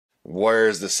where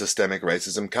is the systemic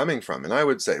racism coming from? And I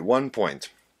would say one point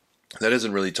that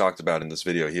isn't really talked about in this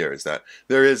video here is that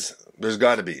there's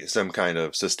got to be some kind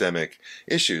of systemic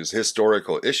issues,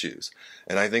 historical issues.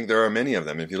 And I think there are many of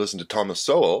them. If you listen to Thomas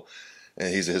Sowell,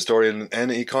 he's a historian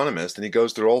and economist, and he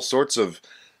goes through all sorts of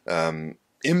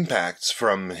impacts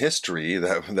from history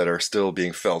that are still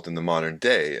being felt in the modern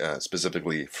day,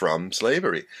 specifically from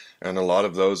slavery. And a lot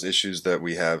of those issues that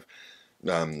we have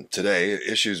today,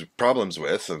 problems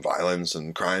with, violence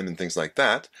and crime and things like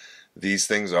that, these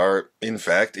things are, in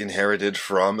fact, inherited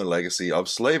from a legacy of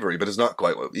slavery, but it's not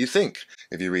quite what you think.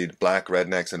 If you read Black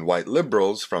Rednecks and White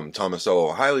Liberals from Thomas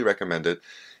Sowell, I highly recommend it.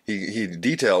 He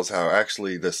details how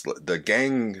actually the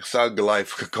gang thug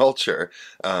life culture,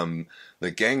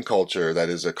 the gang culture that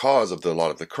is a cause of a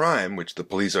lot of the crime, which the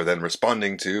police are then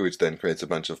responding to, which then creates a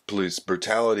bunch of police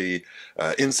brutality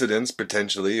incidents,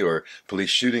 potentially, or police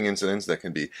shooting incidents that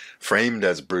can be framed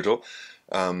as brutal.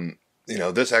 You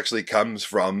know, this actually comes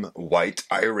from white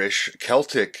Irish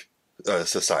Celtic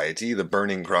society. The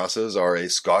burning crosses are a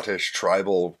Scottish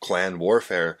tribal clan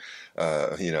warfare,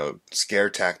 scare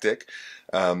tactic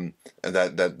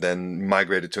that then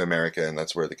migrated to America, and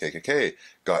that's where the KKK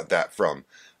got that from.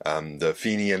 The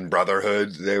Fenian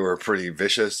Brotherhood, they were pretty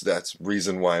vicious. That's the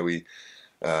reason why we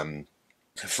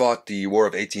fought the War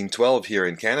of 1812 here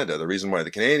in Canada. The reason why the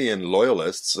Canadian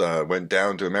loyalists went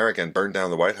down to America and burned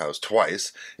down the White House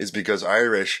twice is because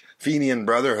Irish Fenian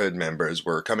Brotherhood members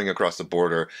were coming across the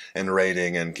border and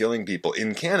raiding and killing people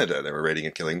in Canada. They were raiding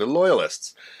and killing the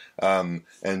loyalists and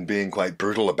being quite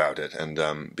brutal about it.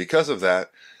 And because of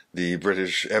that, the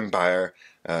British Empire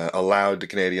allowed the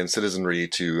Canadian citizenry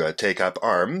to take up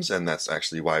arms, and that's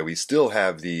actually why we still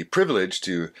have the privilege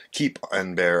to keep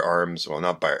and bear arms, well,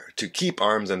 not bear, to keep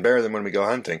arms and bear them when we go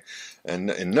hunting, and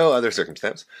in no other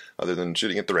circumstance other than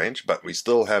shooting at the range, but we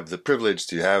still have the privilege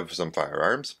to have some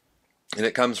firearms. And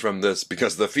it comes from this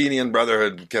because the Fenian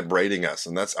Brotherhood kept raiding us,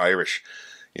 and that's Irish,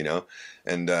 you know,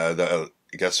 and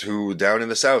guess who down in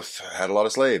the south had a lot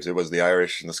of slaves? It was the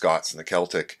Irish and the Scots and the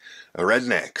Celtic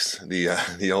rednecks,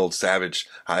 the old savage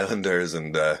Highlanders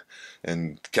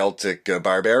and Celtic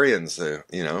barbarians.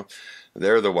 You know,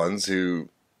 they're the ones who,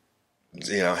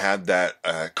 you know, had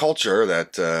that culture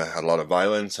that had a lot of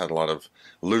violence, had a lot of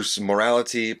loose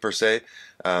morality per se,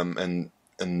 and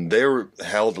they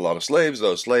held a lot of slaves.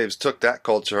 Those slaves took that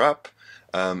culture up.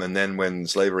 And then when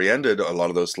slavery ended, a lot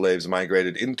of those slaves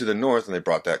migrated into the north and they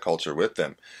brought that culture with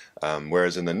them.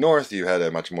 Whereas in the north, you had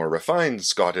a much more refined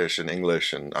Scottish and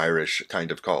English and Irish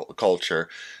kind of culture.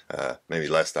 Maybe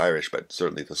less the Irish, but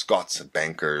certainly the Scots,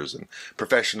 bankers and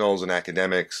professionals and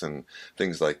academics and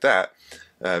things like that.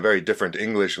 Very different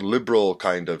English liberal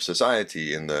kind of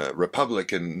society in the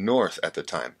Republican North at the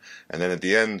time. And then at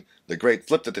the end, the great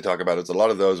flip that they talk about is a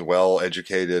lot of those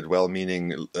well-educated,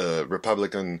 well-meaning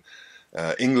Republican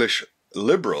English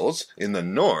liberals in the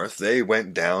North, they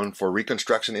went down for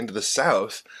Reconstruction into the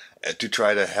South to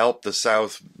try to help the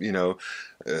South, you know,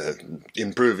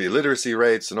 improve illiteracy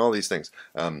rates and all these things,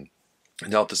 and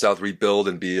help the South rebuild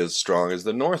and be as strong as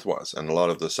the North was. And a lot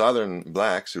of the Southern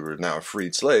blacks who were now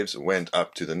freed slaves went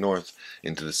up to the North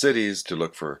into the cities to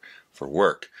look for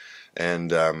work,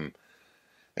 and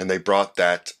they brought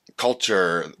that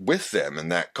culture with them, and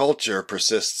that culture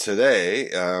persists today.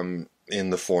 In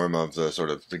the form of the sort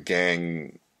of the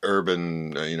gang,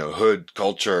 urban, hood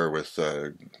culture with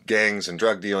gangs and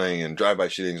drug dealing and drive-by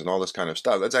shootings and all this kind of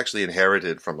stuff. That's actually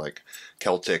inherited from like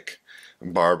Celtic,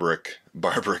 barbaric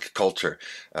culture.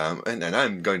 And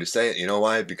I'm going to say it, you know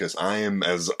why? Because I am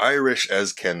as Irish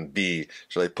as can be.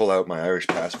 Shall I pull out my Irish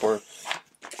passport?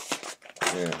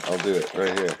 Yeah, I'll do it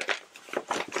right here.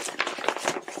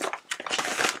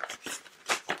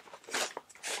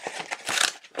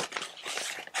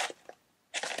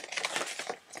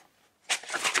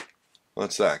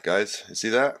 What's that, guys? You see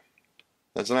that?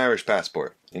 That's an Irish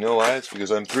passport. You know why? It's because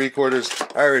I'm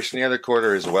 3/4 Irish and the other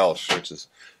quarter is Welsh, which is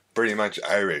pretty much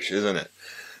Irish, isn't it?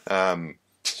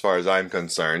 As far as I'm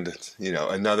concerned, it's,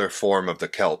 another form of the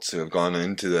Celts who have gone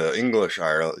into the English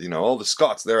Ireland. All the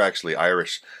Scots, they're actually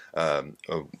Irish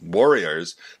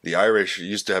warriors. The Irish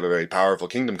used to have a very powerful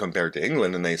kingdom compared to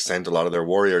England, and they sent a lot of their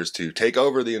warriors to take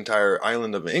over the entire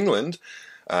island of England.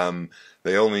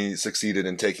 They only succeeded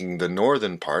in taking the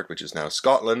northern part, which is now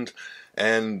Scotland,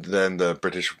 and then the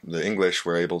English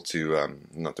were able to,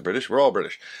 not the British, we're all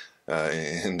British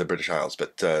in the British Isles,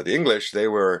 but the English, they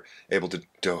were able to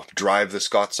drive the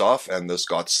Scots off, and the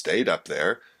Scots stayed up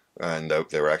there, and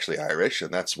they were actually Irish,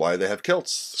 and that's why they have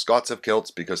kilts. Scots have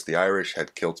kilts because the Irish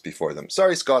had kilts before them.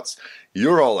 Sorry, Scots,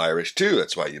 you're all Irish too,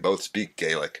 that's why you both speak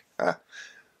Gaelic.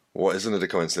 Well, isn't it a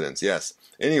coincidence? Yes.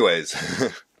 Anyways...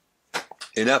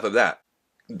 enough of that.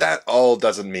 That all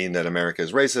doesn't mean that America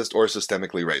is racist or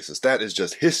systemically racist. That is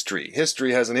just history.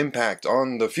 History has an impact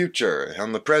on the future,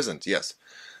 on the present. Yes,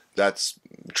 that's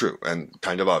true and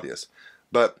kind of obvious.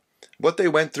 But what they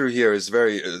went through here is a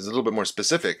little bit more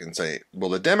specific and say, well,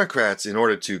 the Democrats, in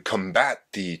order to combat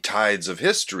the tides of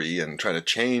history and try to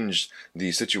change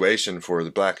the situation for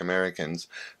the Black Americans,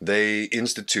 they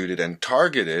instituted and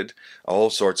targeted all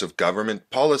sorts of government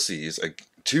policies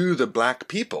to the black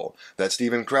people that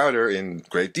Stephen Crowder, in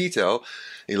great detail,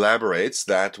 elaborates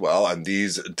that, well, and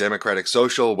these democratic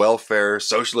social welfare,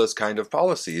 socialist kind of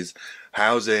policies,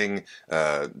 housing,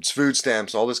 food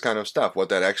stamps, all this kind of stuff, what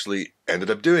that actually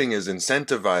ended up doing is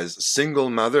incentivize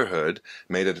single motherhood,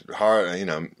 made it hard,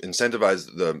 incentivize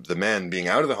the man being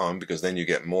out of the home, because then you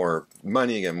get more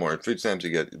money, you get more food stamps, you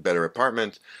get a better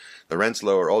apartment, the rent's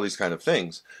lower, all these kind of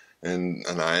things. And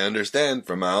I understand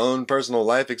from my own personal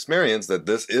life experience that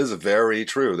this is very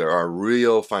true. There are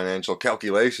real financial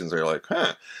calculations where you're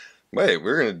like, wait,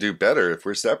 we're going to do better if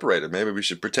we're separated. Maybe we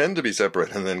should pretend to be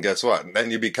separate, and then guess what? And then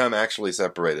you become actually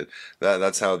separated.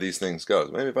 That's how these things go.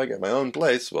 Maybe if I get my own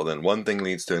place, well, then one thing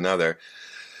leads to another.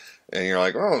 And you're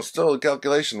like, oh, still the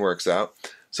calculation works out.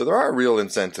 So there are real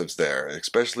incentives there,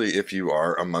 especially if you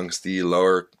are amongst the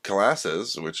lower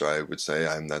classes, which I would say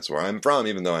that's where I'm from,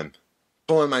 even though I'm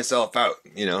pulling myself out,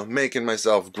 making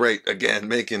myself great again,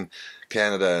 making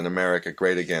Canada and America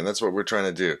great again. That's what we're trying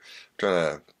to do,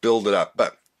 trying to build it up.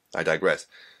 But I digress.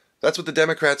 That's what the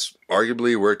Democrats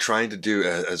arguably were trying to do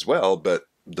as well, but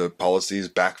the policies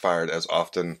backfired as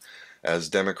often as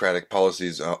Democratic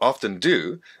policies often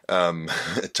do,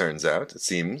 it turns out, it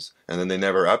seems, and then they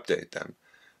never update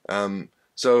them.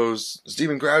 So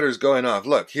Stephen Crowder's going off,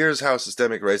 look, here's how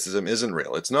systemic racism isn't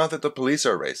real. It's not that the police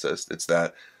are racist, it's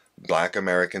that Black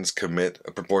Americans commit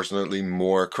a proportionately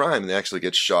more crime. They actually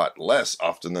get shot less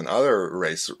often than other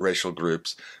racial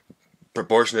groups,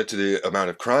 proportionate to the amount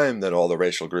of crime that all the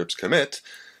racial groups commit.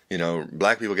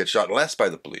 Black people get shot less by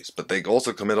the police, but they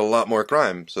also commit a lot more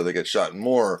crime, so they get shot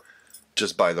more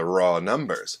just by the raw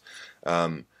numbers.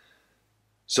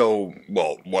 So,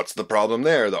 well, what's the problem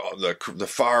there? The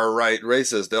far-right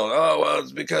racists,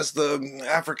 it's because the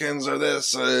Africans are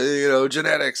this,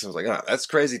 genetics. I was like, that's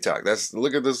crazy talk.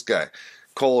 Look at this guy,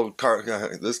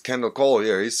 this Kendall Cole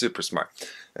here, he's super smart.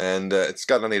 And it's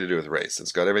got nothing to do with race.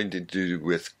 It's got everything to do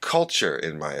with culture,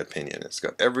 in my opinion. It's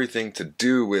got everything to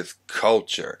do with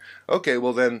culture. Okay,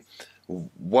 well then,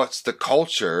 what's the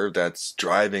culture that's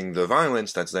driving the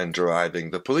violence that's then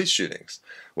driving the police shootings?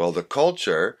 Well, the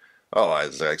culture...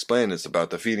 as I explained, it's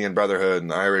about the Fenian Brotherhood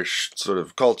and the Irish sort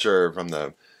of culture from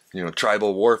the,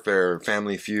 tribal warfare,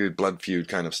 family feud, blood feud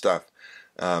kind of stuff.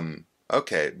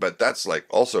 Okay, but that's like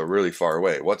also really far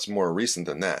away. What's more recent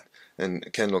than that?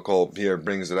 And Kendall Cole here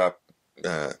brings it up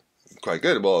quite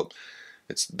good. Well,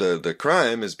 it's the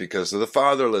crime is because of the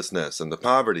fatherlessness and the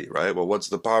poverty, right? Well, what's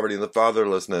the poverty and the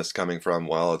fatherlessness coming from?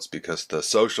 Well, it's because the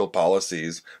social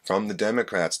policies from the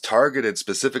Democrats targeted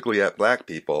specifically at black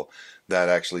people that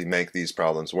actually make these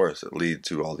problems worse, that lead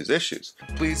to all these issues.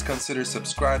 Please consider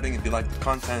subscribing if you like the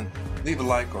content. Leave a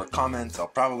like or a comment, I'll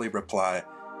probably reply.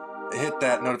 Hit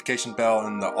that notification bell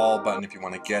and the all button if you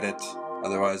want to get it.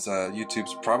 Otherwise,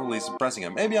 YouTube's probably suppressing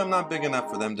it. Maybe I'm not big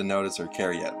enough for them to notice or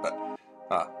care yet, but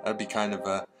that'd be kind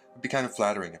of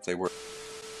flattering if they were.